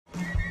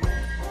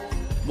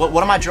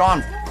What am I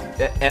drawing?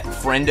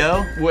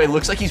 Friendo? Well, it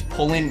looks like he's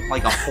pulling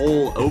like a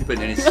hole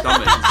open in his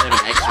stomach instead of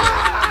an X-ray.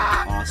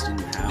 Austin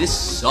Powers. This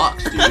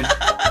sucks, dude.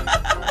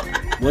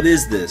 What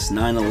is this?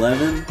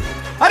 9/11?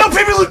 I know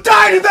people who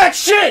died in that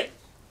shit!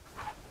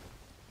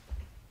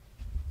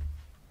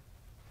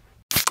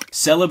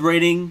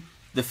 Celebrating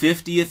the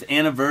 50th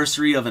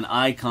anniversary of an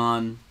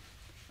icon.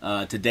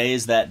 Today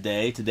is that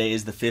day. Today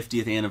is the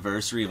 50th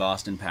anniversary of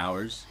Austin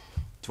Powers.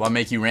 Do I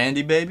make you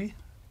Randy, baby?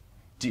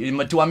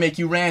 Do I make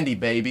you Randy,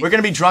 baby? We're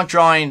gonna be drunk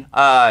drawing,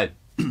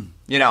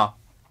 you know,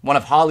 one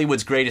of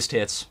Hollywood's greatest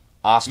hits,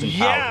 Austin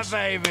Powers.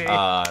 Yeah,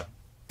 baby!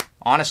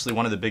 Honestly,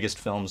 one of the biggest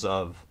films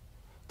of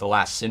the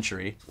last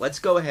century. Let's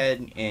go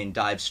ahead and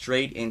dive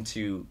straight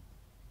into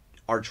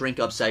our drink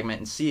up segment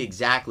and see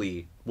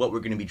exactly what we're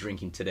gonna be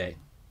drinking today.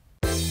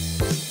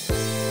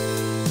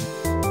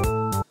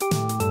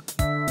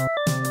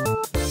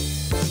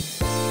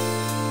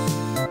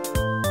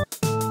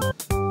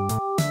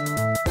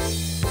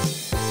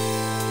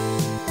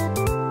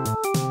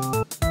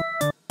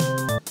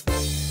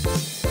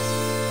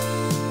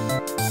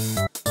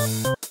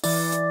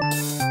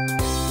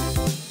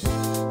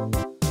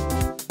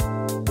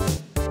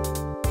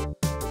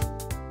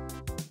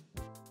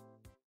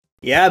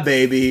 Yeah,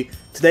 baby.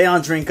 Today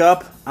on Drink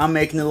Up, I'm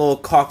making a little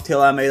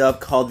cocktail I made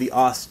up called the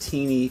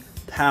Austini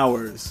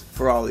Powers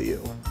for all of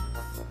you.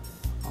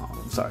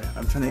 I'm sorry,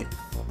 I'm trying to...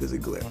 There's a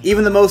glare.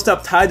 Even the most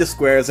uptight of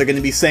squares are going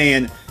to be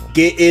saying,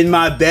 "Get in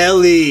my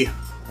belly,"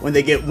 when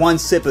they get one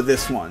sip of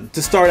this one.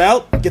 To start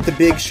out, get the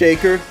big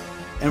shaker,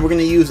 and we're going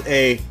to use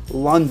a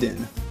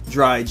London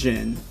dry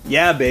gin.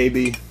 Yeah,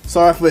 baby.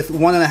 Start off with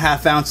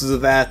 1.5 ounces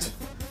of that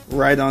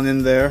right on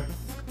in there.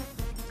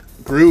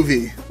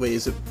 Groovy. Wait,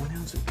 is it 1 ounce?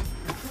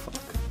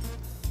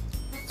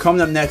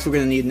 Coming up next, we're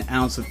going to need an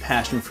ounce of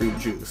passion fruit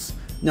juice.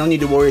 No need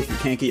to worry if you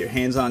can't get your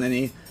hands on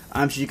any.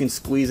 I'm sure you can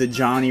squeeze a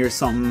Johnny or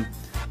something.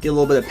 Get a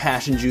little bit of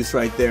passion juice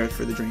right there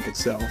for the drink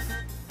itself.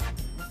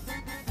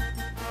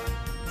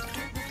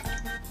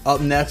 Up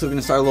next, we're going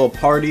to start a little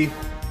party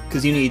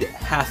because you need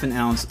 1/2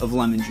 ounce of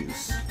lemon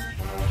juice.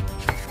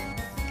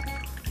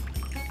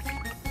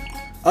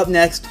 Up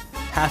next,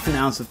 1/2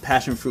 ounce of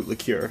passion fruit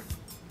liqueur.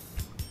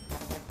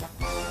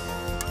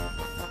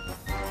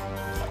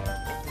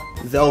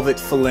 Velvet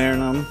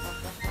Falernum.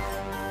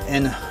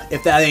 And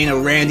if that ain't a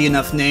randy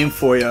enough name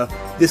for you,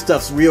 this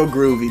stuff's real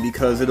groovy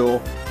because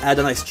it'll add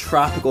a nice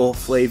tropical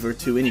flavor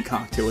to any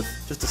cocktail with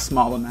just a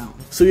small amount.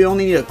 So you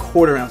only need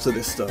 1/4 ounce of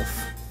this stuff.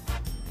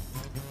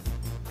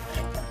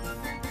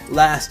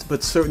 Last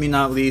but certainly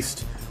not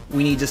least,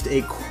 we need just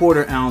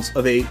 1/4 ounce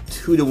of a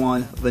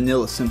 2-to-1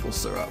 vanilla simple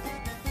syrup.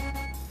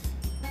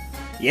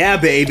 Yeah,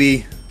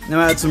 baby. Now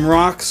add some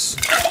rocks.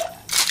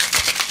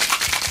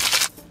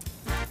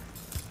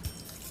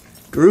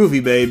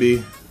 Groovy,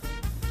 baby.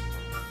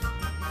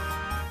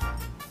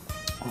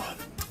 Oh,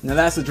 now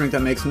that's the drink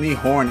that makes me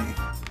horny.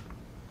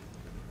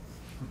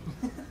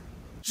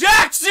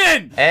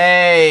 Jackson!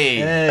 Hey!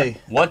 Hey.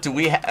 What do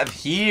we have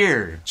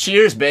here?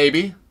 Cheers,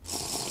 baby.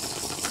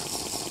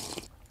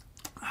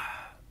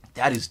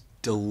 That is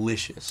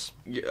delicious.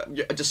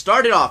 To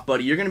start it off,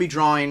 buddy, you're gonna be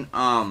drawing,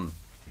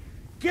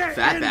 Get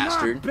Fat in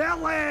bastard. my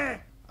belly!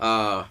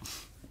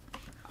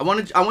 I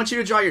want you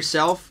to draw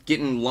yourself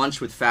getting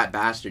lunch with Fat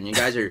Bastard, and you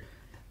guys are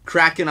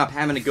cracking up,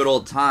 having a good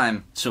old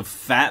time. So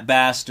Fat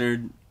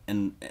Bastard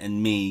and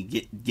me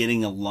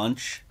getting a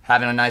lunch.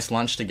 Having a nice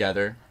lunch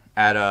together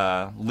at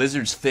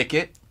Lizard's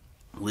Thicket.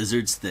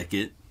 Lizard's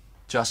Thicket.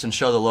 Justin,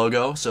 show the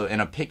logo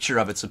and a picture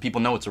of it so people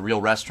know it's a real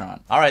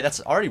restaurant. All right,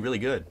 that's already really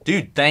good.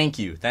 Dude, thank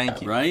you.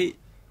 Right?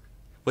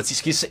 What's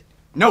he say?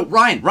 No,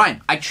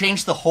 Ryan, I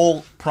changed the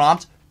whole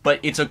prompt, but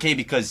it's okay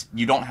because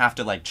you don't have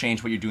to like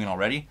change what you're doing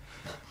already.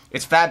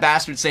 It's Fat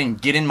Bastard saying,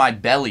 "Get in my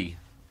belly."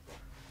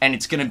 And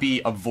it's going to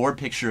be a vor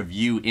picture of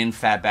you in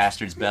Fat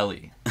Bastard's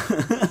belly.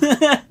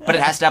 But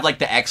it has to have like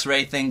the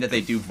X-ray thing that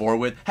they do vor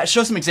with.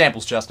 Show some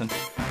examples, Justin.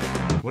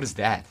 What is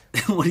that?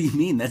 What do you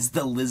mean? That's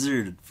the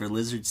lizard for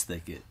Lizard's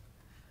Thicket.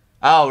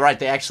 Oh, right.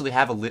 They actually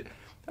have a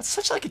That's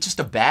such like just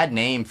a bad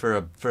name for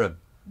a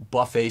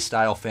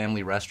buffet-style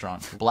family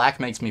restaurant. Black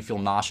makes me feel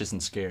nauseous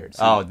and scared.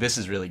 Oh, this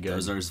is really good.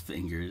 Those are his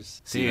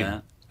fingers. See See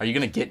that? Are you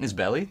going to get in his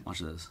belly? Watch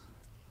this.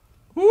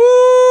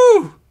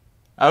 Woo!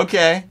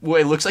 Okay.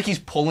 Well, it looks like he's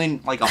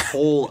pulling like a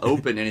hole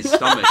open in his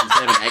stomach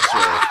instead of an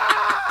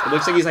X-ray. It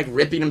looks like he's like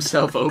ripping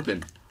himself open.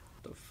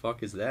 What the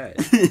fuck is that?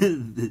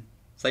 Is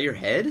that your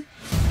head?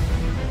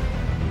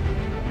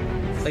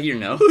 Is that your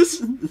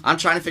nose? I'm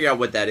trying to figure out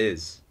what that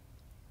is.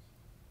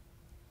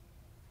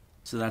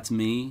 So that's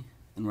me,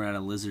 and we're at a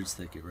Lizard's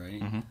Thicket,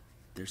 right? Mm-hmm.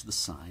 There's the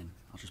sign.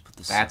 I'll just put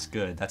the That's sign.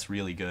 good. That's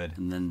really good.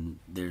 And then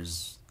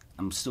there's...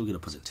 I'm still going to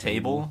put a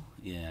Table?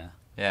 Yeah.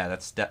 Yeah,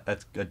 that's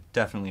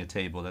definitely a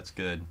table. That's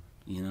good.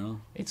 You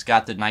know? It's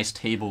got the nice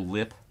table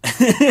lip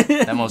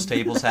that most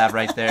tables have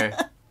right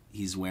there.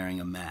 He's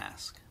wearing a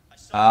mask.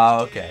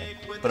 Oh, okay.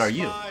 But are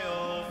you?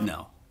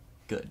 No.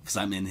 Good. Because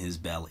I'm in his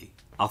belly.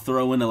 I'll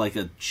throw in like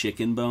a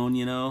chicken bone,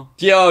 you know?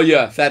 Yeah, oh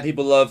yeah, fat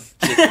people love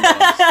chicken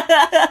bones.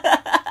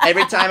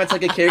 Every time it's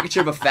like a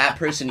caricature of a fat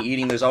person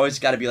eating, there's always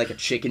got to be like a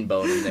chicken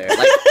bone in there,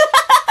 like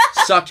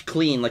sucked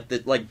clean, like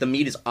the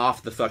meat is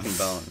off the fucking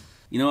bone.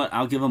 You know what?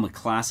 I'll give him a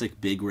classic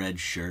big red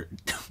shirt.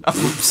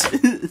 Oops.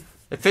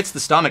 It fits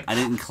the stomach. I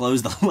didn't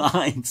close the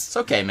lines. It's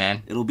okay,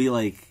 man. It'll be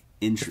like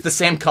It's the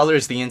same color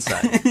as the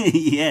inside.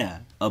 Yeah,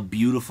 a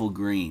beautiful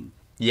green.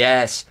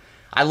 Yes.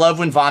 I love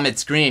when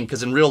vomit's green,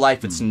 because in real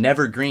life it's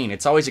never green.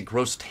 It's always a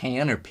gross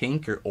tan or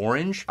pink or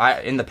orange.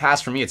 In the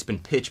past, for me, it's been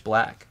pitch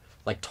black,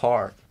 like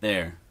tar.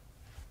 There.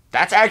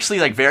 That's actually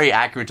like very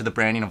accurate to the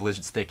branding of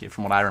Lizard's Thicket,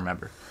 from what I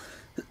remember.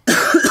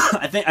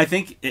 I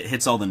think it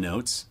hits all the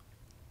notes.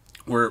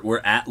 We're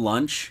at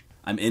lunch.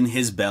 I'm in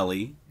his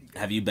belly.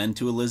 Have you been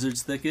to a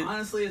Lizard's Thicket?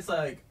 Honestly, it's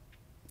like...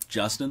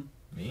 Justin?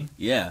 Me?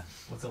 Yeah.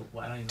 What's a?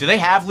 I don't even Do they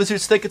have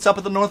Lizard's Thickets up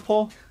at the North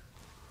Pole?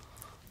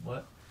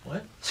 What?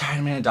 What? Sorry,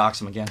 I'm gonna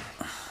dox him again.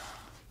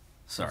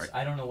 Sorry.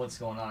 I don't know what's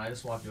going on. I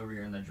just walked over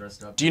here and they're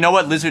dressed up. Do you know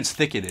what Lizard's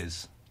Thicket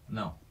is?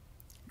 No.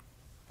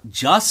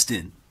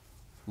 Justin.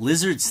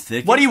 Lizard's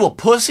Thicket? What are you, a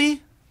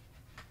pussy?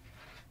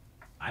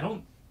 I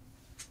don't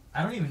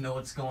even know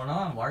what's going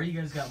on. Why you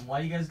guys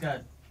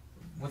got?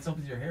 What's up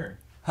with your hair?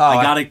 Oh,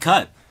 I got it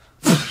cut.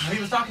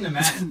 He was talking to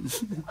Matt.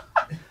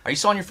 Are you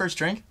still on your first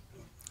drink?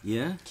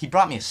 Yeah. He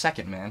brought me a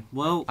second, man.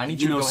 Well, I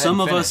need you you to know, go ahead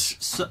some and of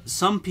us,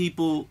 some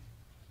people.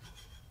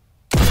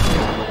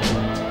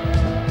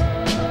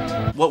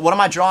 What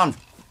am I drawing?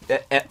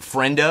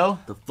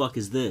 Friendo? The fuck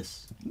is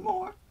this?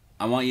 More.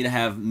 I want you to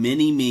have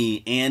mini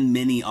me and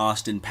mini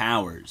Austin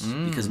Powers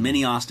because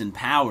mini Austin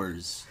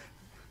Powers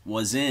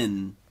was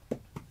in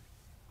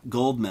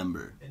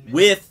Goldmember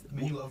with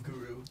Mini Love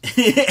Guru.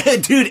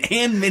 dude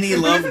and mini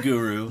Love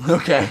Guru.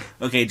 Okay.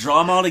 Okay, draw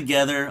them all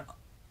together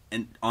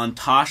and on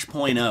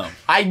Tosh.0.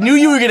 I knew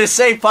you were gonna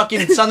say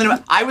fucking something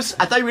about. I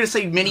thought you were gonna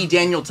say mini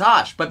Daniel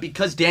Tosh, but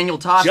because Daniel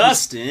Tosh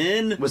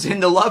Justin was in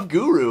the Love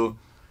Guru.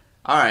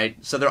 All right,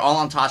 so they're all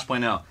on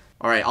Tosh.0.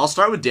 All right, I'll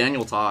start with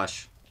Daniel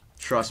Tosh.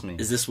 Trust me.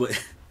 Is this what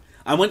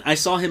I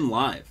saw him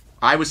live.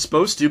 I was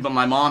supposed to, but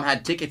my mom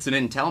had tickets and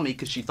didn't tell me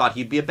because she thought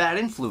he'd be a bad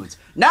influence.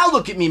 Now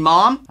look at me,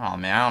 Mom. Oh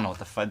man, I don't know what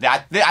the fuck. I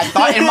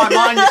thought in my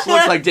mind this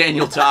looked like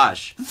Daniel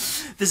Tosh.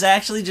 This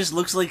actually just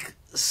looks like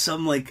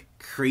some like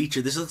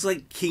creature. This looks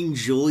like King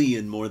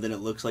Julian more than it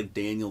looks like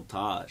Daniel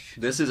Tosh.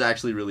 This is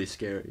actually really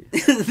scary.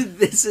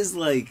 This is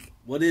like,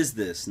 what is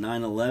this?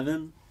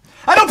 9/11?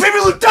 I know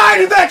people who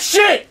died in that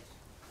shit.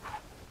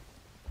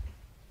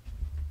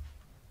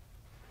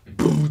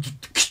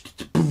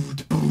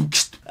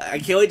 I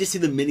can't wait to see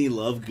the mini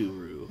Love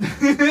Guru.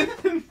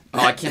 Oh,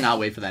 I cannot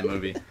wait for that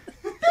movie.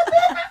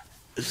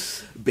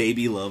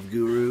 Baby Love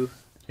Guru.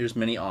 Here's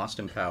mini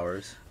Austin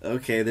Powers.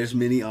 Okay, there's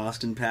mini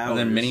Austin Powers. And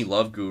then mini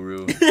Love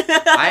Guru.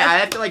 I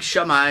have to like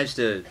shut my eyes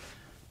to.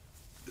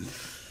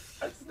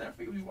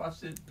 We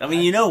watched it. I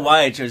mean, you know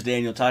why I chose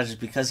Daniel Tosh is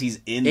because he's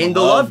in the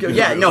Love Guru.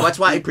 Yeah, no, that's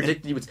why I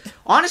predicted he was.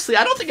 Honestly,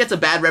 I don't think it's a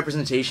bad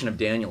representation of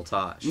Daniel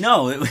Tosh.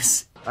 No, it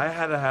was. I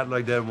had a hat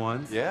like that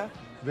once. Yeah?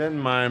 Then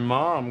my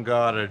mom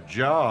got a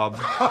job.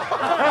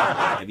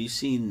 Have you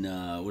seen,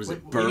 what is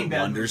it, Burt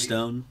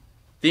Wonderstone?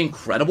 The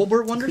Incredible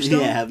Burt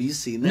Wonderstone? Yeah, have you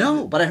seen that?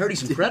 No, but I heard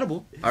he's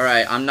incredible. All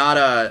right, I'm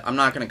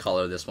not gonna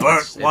color this one.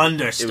 Burt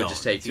Wonderstone. It would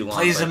just take too long.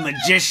 Plays a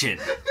magician.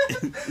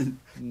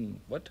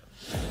 What?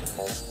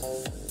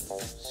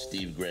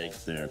 Steve Gregg,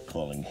 they're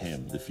calling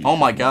him the future. Oh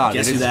my God!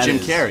 Guess it who is that Jim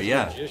is? Carrey.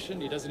 Yeah.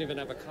 He doesn't even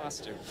have a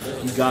costume.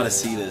 You gotta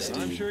see this,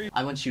 dude.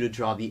 I want you to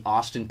draw the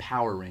Austin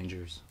Power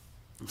Rangers.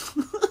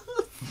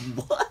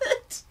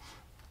 What?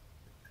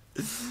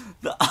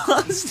 The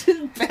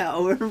Austin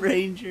Power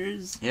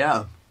Rangers?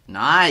 Yeah.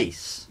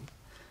 Nice.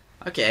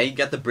 Okay, you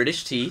got the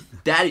British teeth.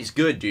 Daddy's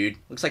good, dude.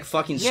 Looks like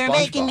fucking SpongeBob. You're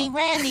making me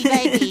randy,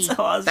 baby. It's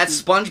Austin.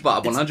 That's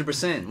SpongeBob,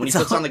 100%. When he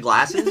puts on the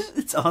glasses.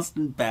 It's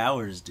Austin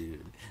Powers,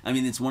 dude. I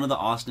mean, it's one of the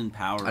Austin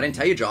Power. I didn't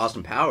tell you draw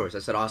Austin Powers. I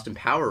said Austin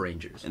Power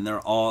Rangers. And they're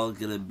all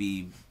gonna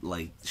be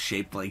like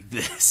shaped like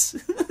this.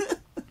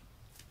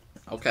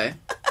 Okay.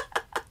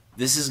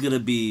 This is gonna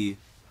be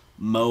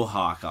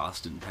Mohawk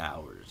Austin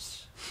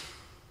Powers.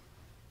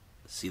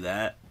 See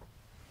that?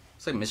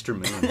 It's like Mr.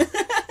 Moon.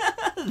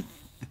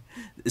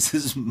 This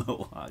is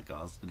Mohawk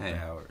Austin Hey.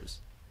 Powers.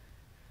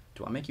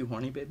 Do I make you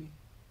horny, baby?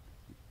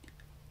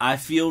 I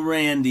feel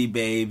Randy,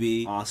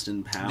 baby.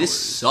 Austin Powers. This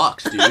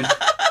sucks, dude. Is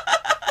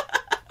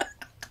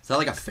that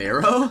like a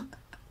pharaoh?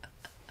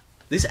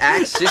 This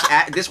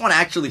one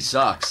actually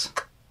sucks.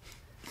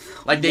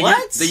 Like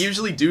What? they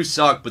usually do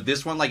suck, but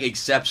this one like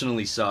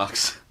exceptionally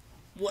sucks.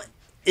 What?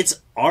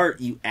 It's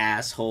art, you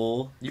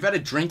asshole. You've had a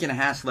drink and a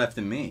half left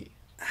than me.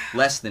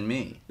 Less than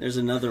me. There's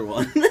another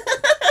one.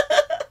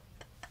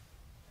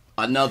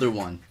 Another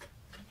one.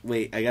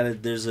 Wait, I gotta.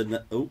 There's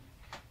a. Oh,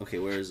 okay.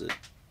 Where is it?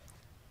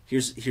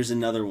 Here's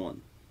another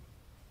one.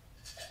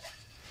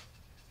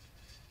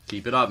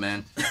 Keep it up,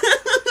 man.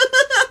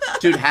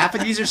 Dude, half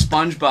of these are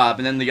SpongeBob,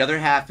 and then the other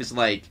half is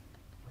like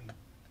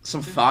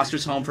some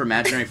Foster's Home for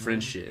Imaginary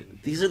Friends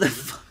shit. These are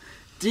the.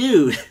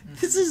 Dude,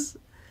 this is.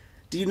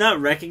 Do you not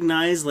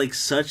recognize like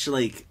such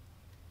like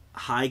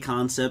high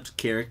concept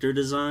character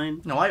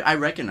design. No, I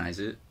recognize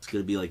it. It's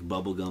gonna be like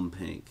bubblegum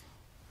pink.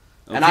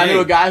 Okay. And I knew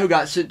a guy who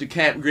got sent to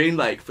Camp Green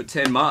Lake for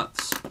 10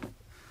 months.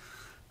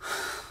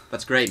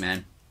 That's great,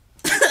 man.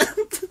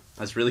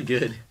 That's really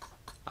good.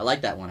 I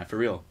like that one, for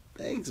real.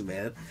 Thanks,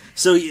 man.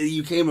 So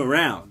you came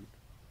around.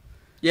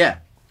 Yeah.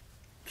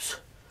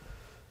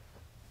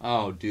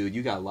 Oh, dude,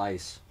 you got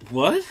lice.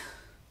 What?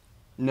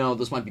 No,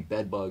 those might be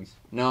bed bugs.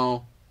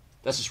 No,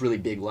 that's just really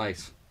big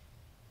lice.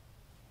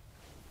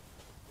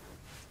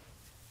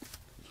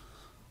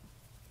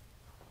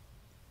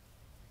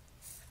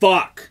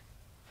 Fuck.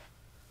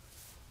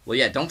 Well,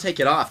 yeah, don't take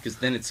it off, because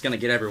then it's going to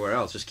get everywhere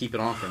else. Just keep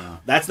it on for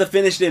now. That's the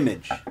finished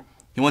image.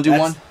 You want to do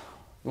one?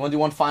 You want to do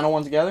one final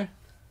one together?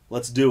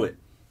 Let's do it,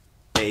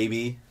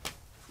 baby.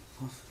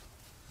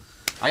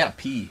 I gotta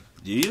pee.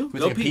 Do you?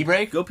 Go take a pee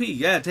break? Go pee.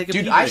 Yeah, take a pee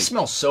break. Dude, I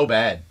smell so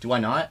bad. Do I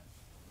not?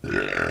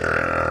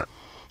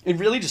 It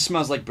really just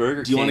smells like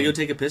Burger King. Do you want to go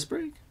take a piss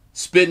break?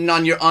 Spitting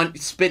on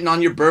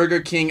your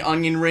Burger King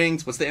onion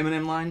rings. What's the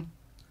Eminem line?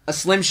 A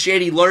Slim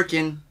Shady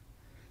lurking.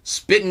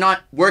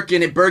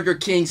 Working at Burger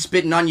King,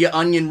 spitting on your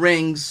onion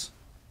rings. Is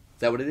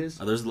that what it is?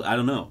 I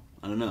don't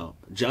know.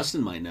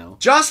 Justin might know.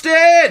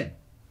 Justin!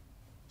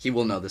 He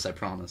will know this, I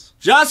promise.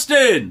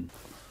 Justin!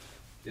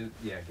 Yeah,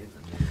 get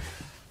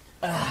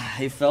them.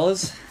 Hey,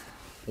 fellas.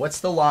 What's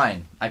the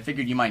line? I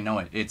figured you might know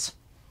it. It's,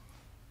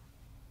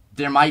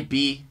 there might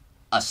be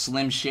a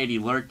Slim Shady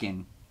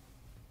lurking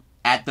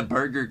at the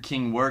Burger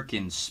King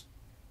working.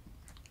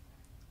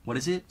 What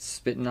is it?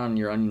 Spitting on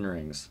your onion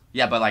rings.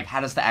 Yeah, but like, how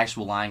does the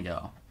actual line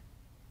go?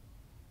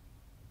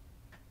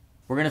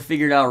 We're gonna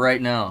figure it out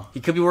right now. He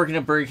could be working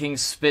at Burger King,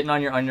 spitting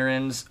on your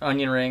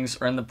onion rings,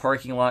 or in the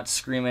parking lot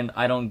screaming,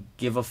 "I don't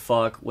give a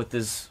fuck," with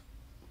his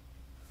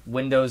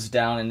windows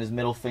down and his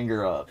middle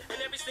finger up.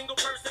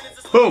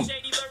 Boom!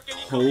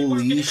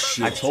 Holy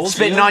shit. I told you.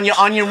 Spitting on your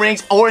onion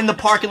rings or in the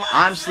parking lot.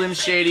 I'm Slim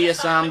Shady,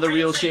 yes, I'm the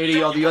real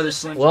Shady, all the other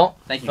Slim. Well,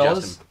 thank you,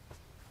 fellas, Justin.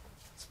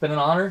 It's been an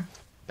honor.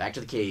 Back to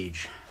the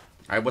cage.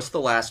 Alright, what's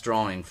the last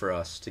drawing for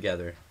us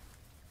together?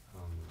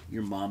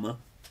 Your mama.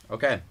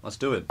 Okay, let's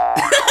do it.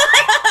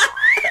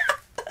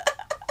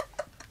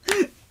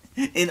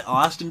 In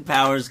Austin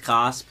Powers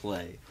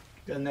cosplay.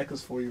 Got a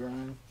necklace for you,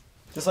 Ryan.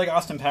 Just like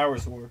Austin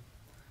Powers wore.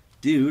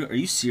 Dude, are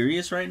you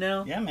serious right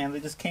now? Yeah, man, they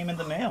just came in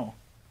the mail.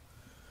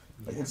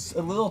 It's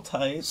a little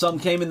tight.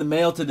 Something came in the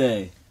mail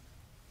today.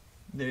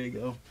 There you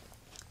go.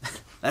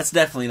 That's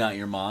definitely not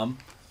your mom.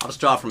 I'll just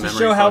draw from To memory.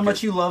 show how fucker.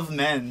 much you love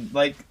men,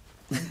 like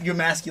your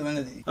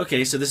masculinity.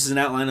 Okay, so this is an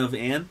outline of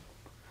Anne.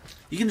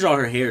 You can draw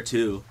her hair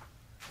too,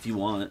 if you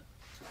want.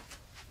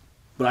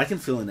 But I can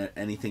fill in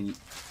anything.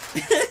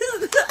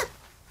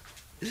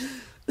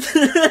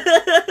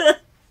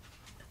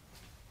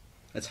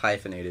 That's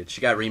hyphenated. She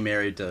got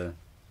remarried to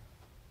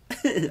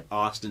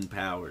Austin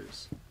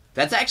Powers.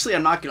 That's actually,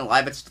 I'm not gonna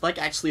lie, but it's like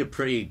actually a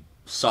pretty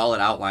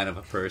solid outline of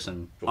a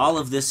person. All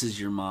of this is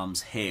your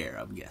mom's hair,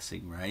 I'm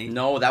guessing, right?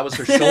 No, that was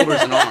her shoulders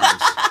and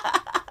arms.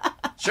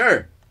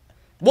 Sure.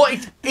 Well,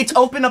 it's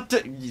open up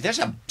to. There's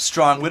a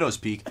strong widow's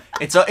peak.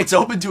 It's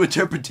open to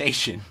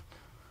interpretation.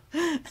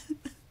 What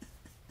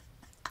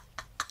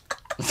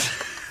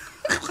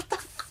the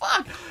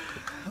fuck?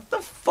 What the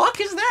fuck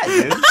is that,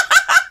 dude?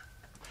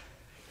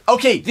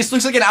 Okay, this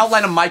looks like an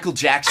outline of Michael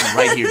Jackson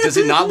right here. Does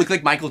it not look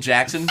like Michael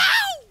Jackson?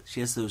 She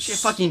has those. She a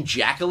fucking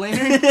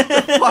jack-o'-lantern?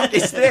 What the fuck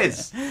is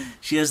this?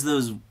 She has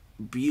those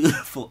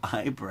beautiful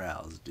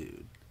eyebrows,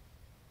 dude.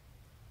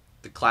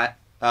 The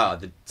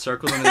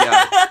circles under the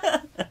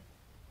eye.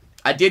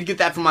 I did get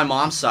that from my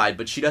mom's side,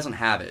 but she doesn't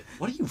have it.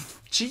 What are you?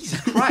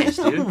 Jesus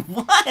Christ, dude!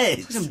 What?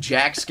 Some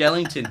Jack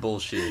Skellington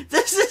bullshit.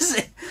 This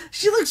is.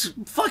 She looks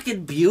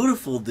fucking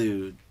beautiful,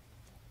 dude.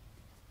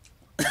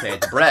 Okay,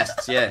 the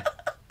breasts, yeah.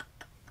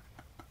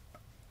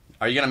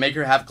 Are you gonna make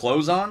her have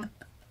clothes on?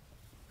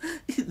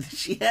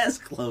 She has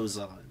clothes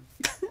on.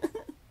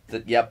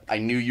 Yep, I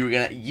knew you were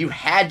gonna. You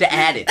had to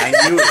add it. I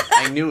knew it.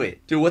 I knew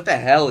it, dude. What the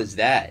hell is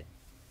that?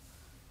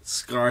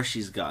 Scar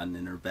she's gotten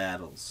in her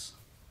battles.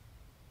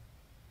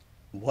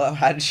 What?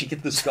 How did she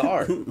get the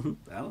scar? I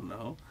don't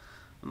know.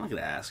 I'm not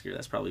gonna ask her.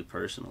 That's probably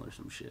personal or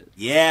some shit.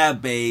 Yeah,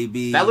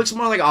 baby. That looks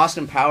more like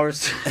Austin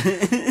Powers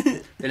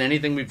than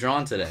anything we've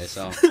drawn today.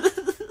 So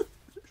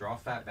Draw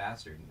Fat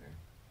Bastard in there.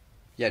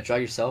 yeah, draw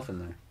yourself in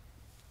there.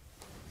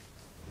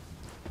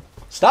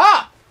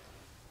 Stop!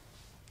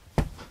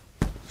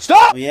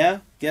 Stop! Oh, yeah?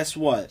 Guess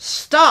what?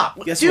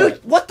 Stop! Guess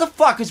Dude, what the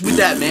fuck is with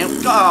that, man?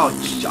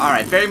 Oh,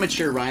 alright, very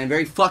mature, Ryan.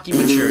 Very fucking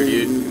mature,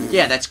 dude.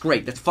 Yeah, that's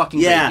great. That's fucking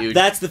Yeah, great, dude.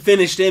 that's the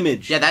finished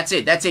image. Yeah, that's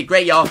it. That's it.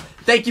 Great, y'all.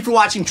 Thank you for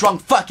watching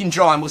Drunk Fucking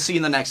Drawing. We'll see you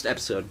in the next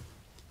episode.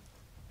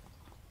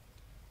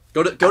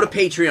 Go to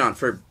Patreon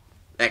for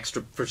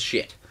extra for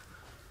shit.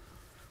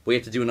 We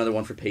have to do another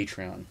one for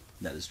Patreon.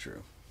 That is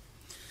true.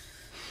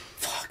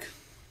 Fuck.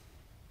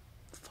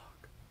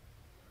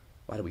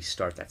 Why do we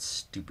start that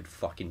stupid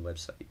fucking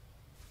website?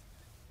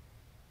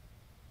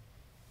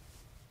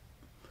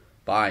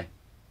 Bye.